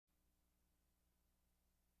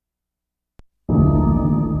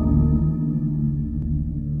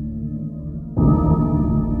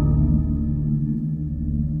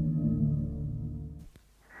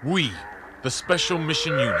We, the Special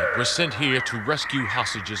Mission Unit, were sent here to rescue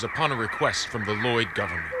hostages upon a request from the Lloyd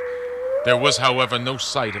government. There was, however, no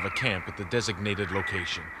sight of a camp at the designated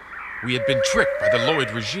location. We had been tricked by the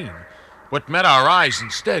Lloyd regime. What met our eyes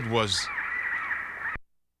instead was...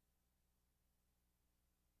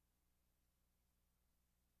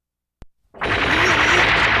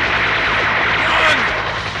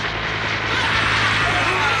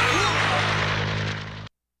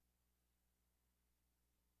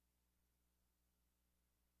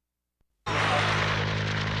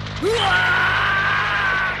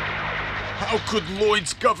 How could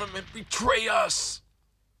Lloyd's government betray us?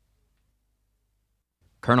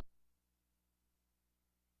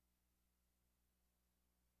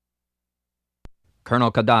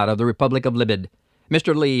 Colonel Kadat of the Republic of Libid,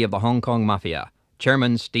 Mr. Lee of the Hong Kong Mafia,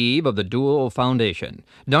 Chairman Steve of the Dual Foundation,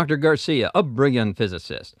 Dr. Garcia, a brilliant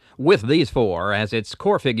physicist. With these four as its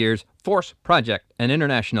core figures, Force Project, an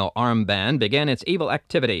international armed band, began its evil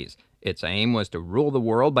activities. Its aim was to rule the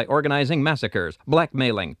world by organizing massacres,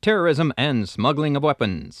 blackmailing, terrorism, and smuggling of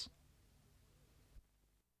weapons.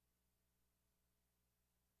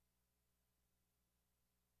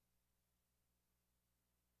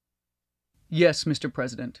 Yes, Mr.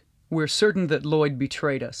 President. We're certain that Lloyd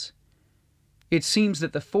betrayed us. It seems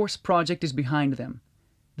that the Force Project is behind them.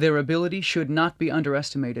 Their ability should not be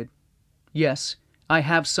underestimated. Yes, I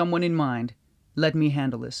have someone in mind. Let me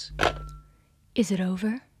handle this. Is it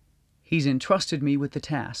over? He's entrusted me with the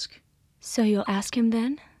task. So you'll ask him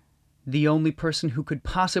then? The only person who could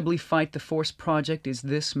possibly fight the Force Project is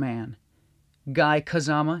this man. Guy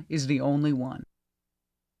Kazama is the only one.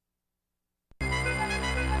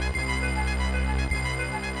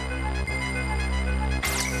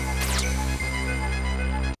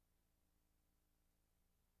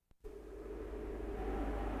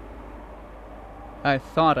 I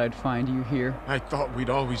thought I'd find you here. I thought we'd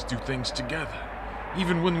always do things together,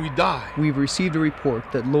 even when we die. We've received a report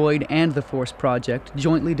that Lloyd and the Force Project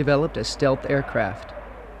jointly developed a stealth aircraft.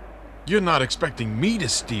 You're not expecting me to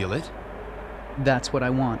steal it? That's what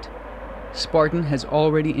I want. Spartan has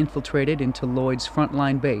already infiltrated into Lloyd's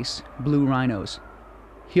frontline base, Blue Rhinos.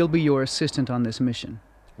 He'll be your assistant on this mission.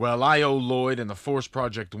 Well, I owe Lloyd and the Force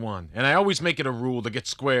Project one, and I always make it a rule to get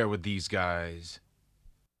square with these guys.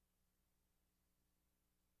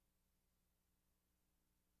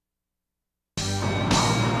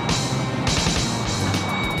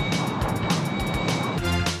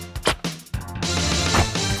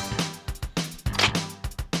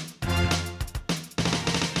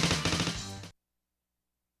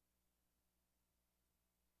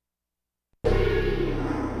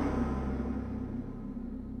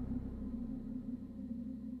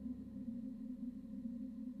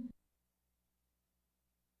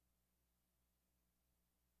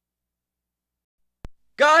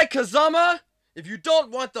 Guy Kazama, if you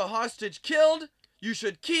don't want the hostage killed, you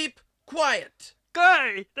should keep quiet.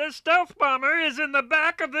 Guy, the stealth bomber is in the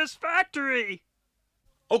back of this factory.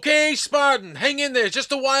 Okay, Spartan, hang in there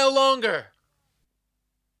just a while longer.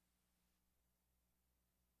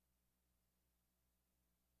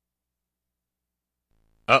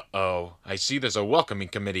 Uh-oh, I see there's a welcoming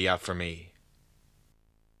committee out for me.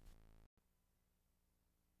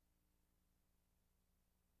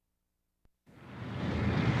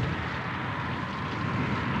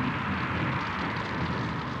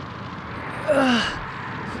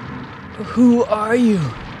 Who are you?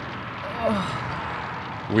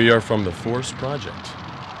 We are from the Force Project.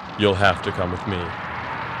 You'll have to come with me.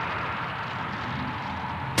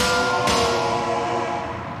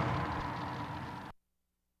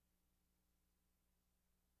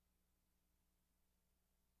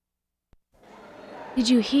 Did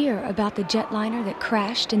you hear about the jetliner that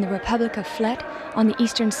crashed in the Republic of Flet on the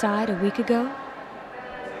eastern side a week ago?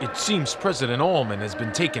 It seems President Allman has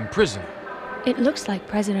been taken prisoner. It looks like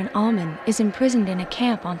President Allman is imprisoned in a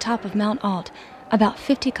camp on top of Mount Alt, about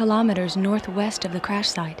 50 kilometers northwest of the crash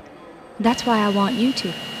site. That's why I want you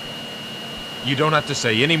to. You don't have to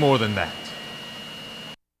say any more than that.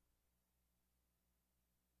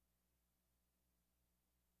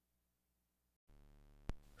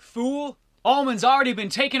 Fool! Allman's already been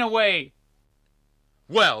taken away!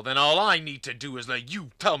 Well, then all I need to do is let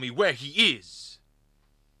you tell me where he is.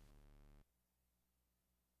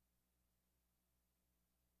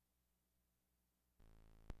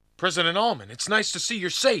 President Allman, it's nice to see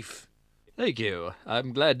you're safe. Thank you.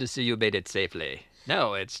 I'm glad to see you made it safely.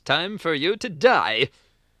 Now it's time for you to die.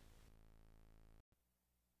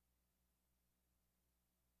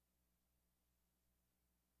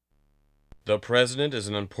 The President is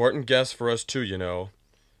an important guest for us too, you know.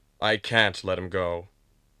 I can't let him go.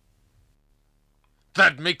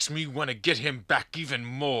 That makes me want to get him back even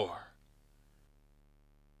more.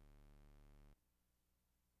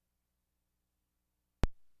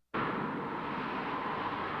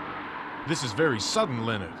 This is very sudden,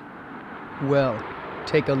 Leonard. Well,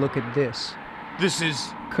 take a look at this. This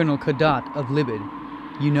is... Colonel Cadet of Libid.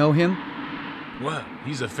 You know him? Well,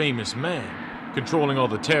 he's a famous man, controlling all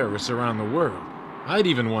the terrorists around the world. I'd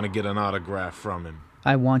even want to get an autograph from him.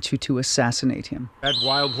 I want you to assassinate him. That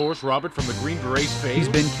wild horse Robert from the Green Berets failed? He's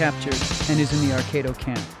been captured and is in the Arcado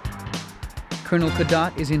camp. Colonel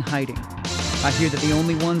Cadet is in hiding. I hear that the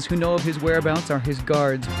only ones who know of his whereabouts are his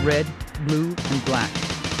guards, Red, Blue, and Black.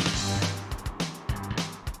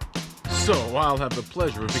 So I'll have the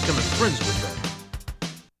pleasure of becoming friends with them.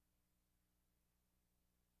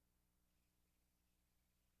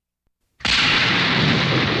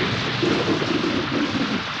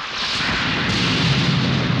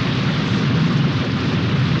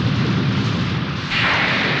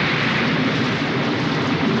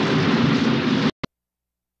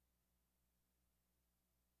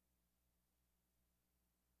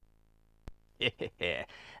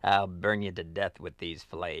 I'll burn you to death with these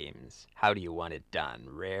flames. How do you want it done,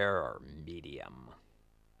 rare or medium?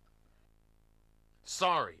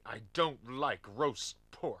 Sorry, I don't like roast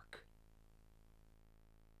pork.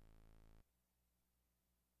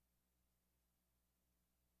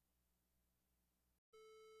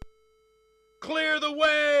 Clear the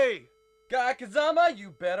way! Guy Kazama,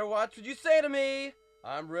 you better watch what you say to me.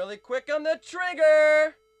 I'm really quick on the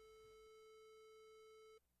trigger.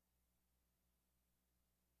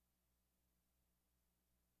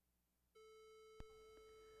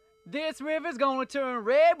 This river's gonna turn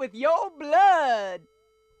red with your blood.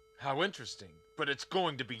 How interesting. But it's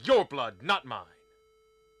going to be your blood, not mine.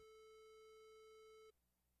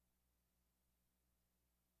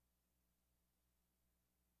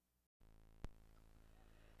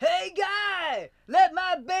 Hey, guy! Let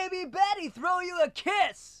my baby Betty throw you a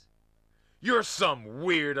kiss! You're some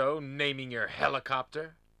weirdo naming your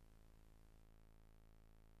helicopter.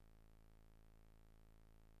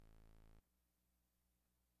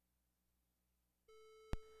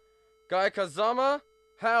 Guy Kazama,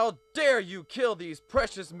 how dare you kill these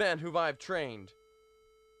precious men whom I've trained?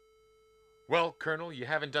 Well, Colonel, you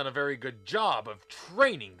haven't done a very good job of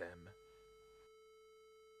training them.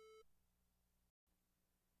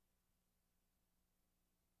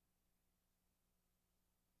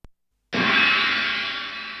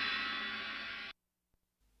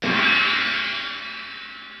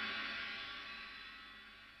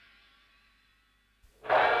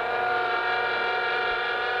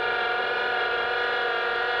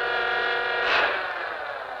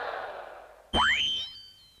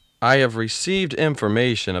 I have received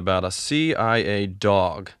information about a CIA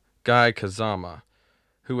dog, Guy Kazama,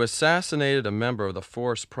 who assassinated a member of the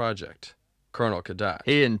Force Project, Colonel Cadet.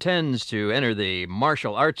 He intends to enter the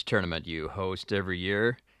martial arts tournament you host every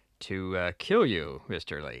year to kill you,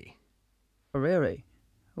 Mr. Lee. Really?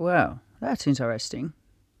 Well, that's interesting.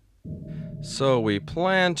 So we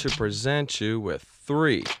plan to present you with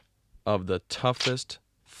 3 of the toughest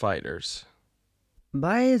fighters.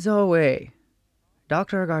 By the way,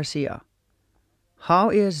 Dr. Garcia, how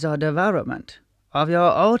is the development of your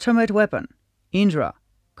ultimate weapon, Indra,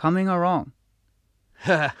 coming along?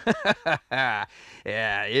 Yeah,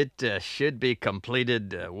 it should be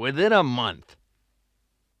completed within a month.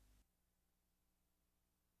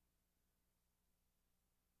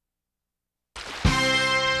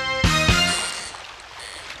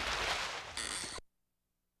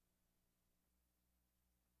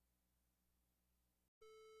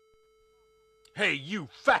 Hey, you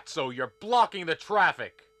fatso, you're blocking the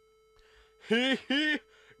traffic. Hee hee,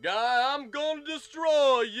 Guy, I'm gonna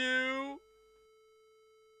destroy you.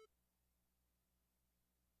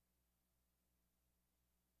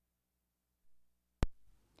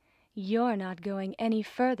 You're not going any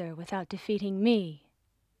further without defeating me.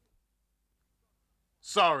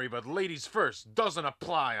 Sorry, but ladies first doesn't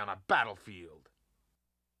apply on a battlefield.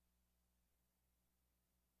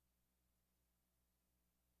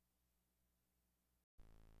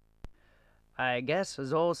 I guess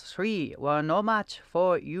those 3 were no match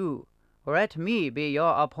for you. Let me be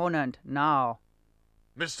your opponent now.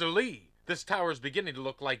 Mr. Lee, this tower's beginning to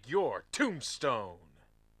look like your tombstone.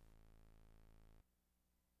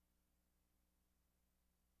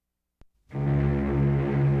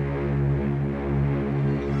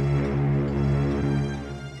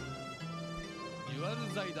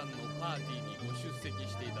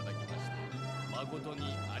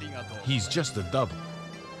 He's just a double.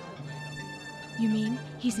 You mean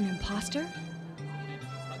he's an imposter?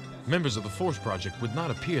 members of the Force Project would not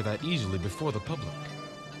appear that easily before the public.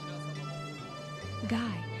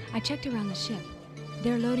 Guy, I checked around the ship.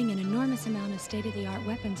 They're loading an enormous amount of state-of-the-art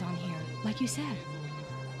weapons on here, like you said.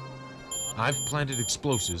 I've planted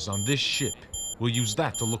explosives on this ship. We'll use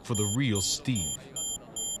that to look for the real Steve.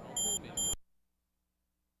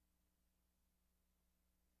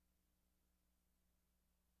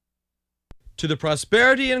 To the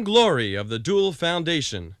prosperity and glory of the Dual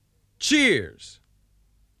Foundation. Cheers!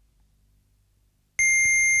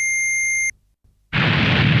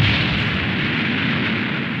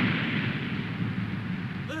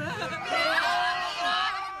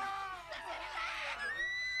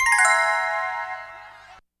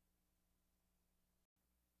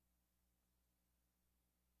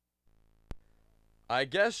 I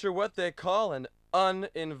guess you're what they call an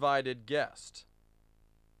uninvited guest.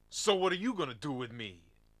 So what are you gonna do with me?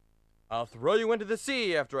 I'll throw you into the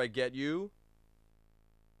sea after I get you.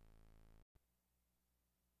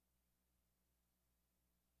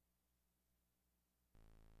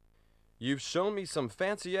 You've shown me some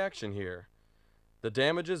fancy action here. The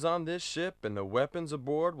damages on this ship and the weapons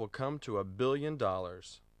aboard will come to $1 billion.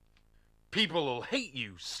 People'll hate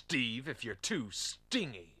you, Steve, if you're too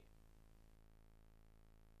stingy.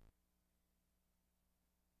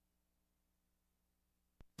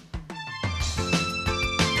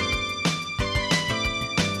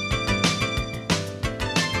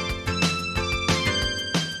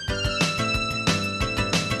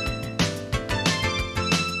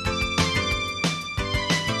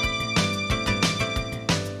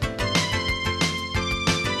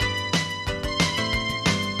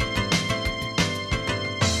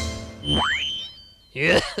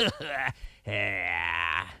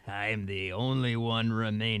 I'm the only one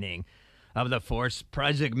remaining of the Force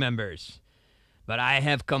Project members. But I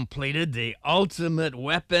have completed the ultimate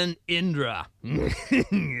weapon, Indra.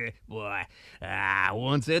 Boy,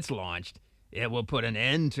 once it's launched, it will put an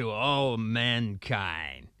end to all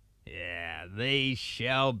mankind. Yeah, they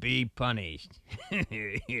shall be punished.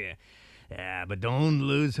 But don't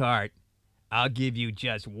lose heart. I'll give you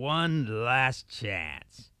just one last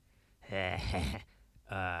chance.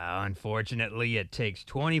 Unfortunately, it takes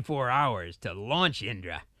 24 hours to launch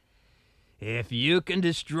Indra. If you can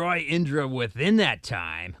destroy Indra within that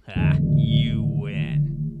time, you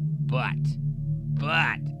win. But,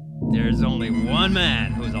 there's only one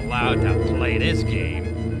man who's allowed to play this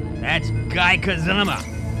game. That's Guy Kazama.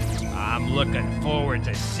 I'm looking forward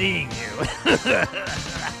to seeing you.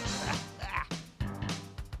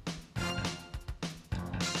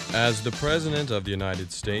 As the President of the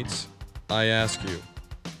United States, I ask you,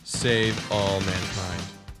 save all mankind.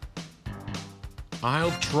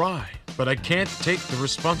 I'll try, but I can't take the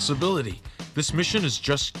responsibility. This mission is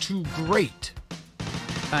just too great.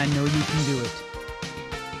 I know you can do it.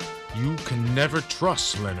 You can never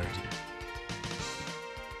trust Leonard.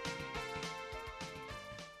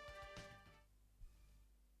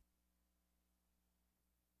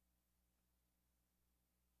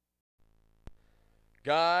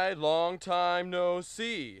 Guy, long time no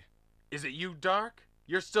see. Is it you, Dark?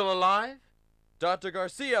 You're still alive? Dr.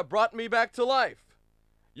 Garcia brought me back to life.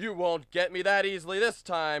 You won't get me that easily this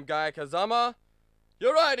time, Guy Kazama.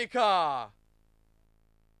 You're right, A.K.A.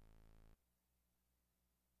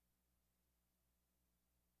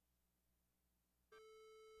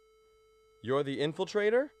 You're the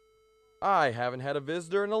infiltrator? I haven't had a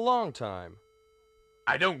visitor in a long time.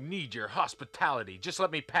 I don't need your hospitality. Just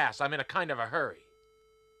let me pass. I'm in a kind of a hurry.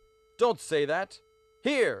 Don't say that.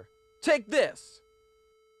 Here, take this.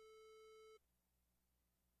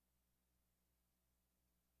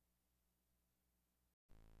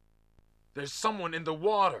 There's someone in the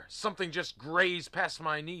water. Something just grazed past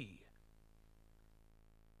my knee.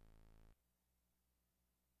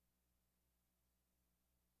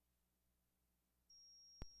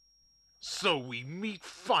 So we meet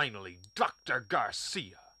finally, Dr.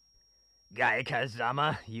 Garcia. Guy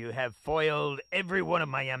Kazama, you have foiled every one of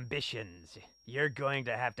my ambitions. You're going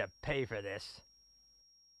to have to pay for this.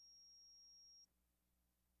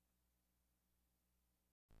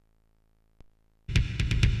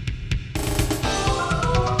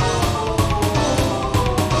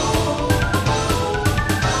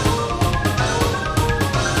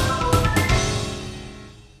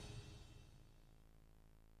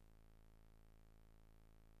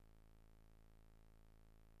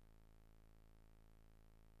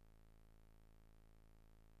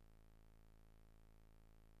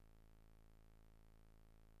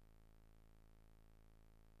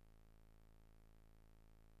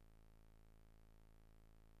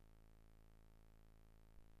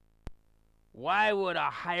 Why would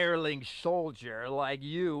a hireling soldier like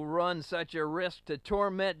you run such a risk to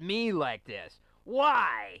torment me like this?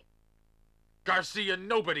 Why? Garcia,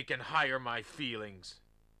 nobody can hire my feelings.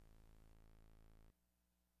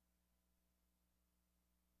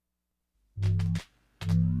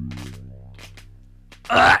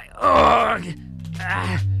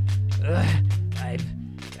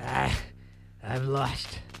 I've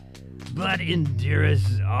lost. But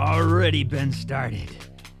Indira's already been started.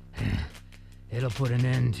 It'll put an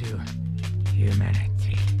end to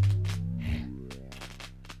humanity.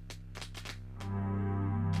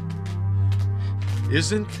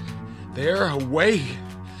 Isn't there a way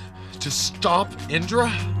to stop Indra?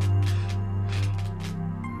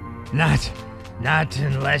 Not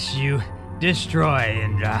unless you destroy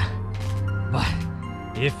Indra. But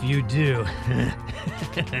if you do,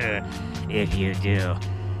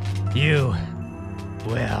 you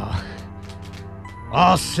will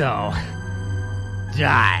also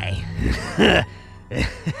die.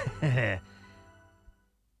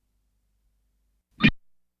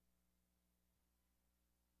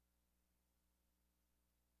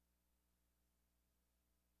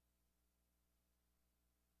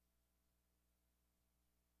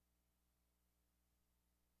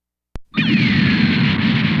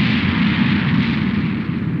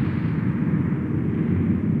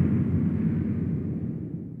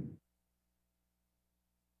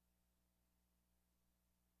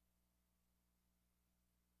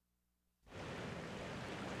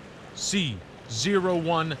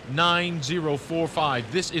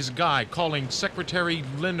 C019045. This is Guy calling Secretary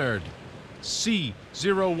Leonard.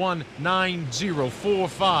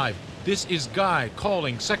 C019045. This is Guy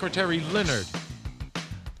calling Secretary Leonard.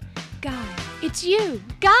 Guy, it's you!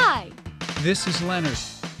 Guy! This is Leonard.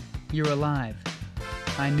 You're alive.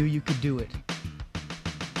 I knew you could do it.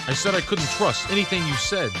 I said I couldn't trust anything you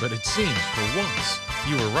said, but it seems, for once,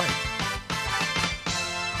 you were right.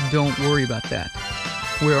 Don't worry about that.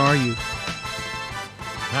 Where are you?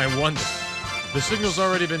 I wonder. The signal's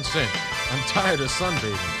already been sent. I'm tired of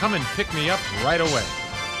sunbathing. Come and pick me up right away.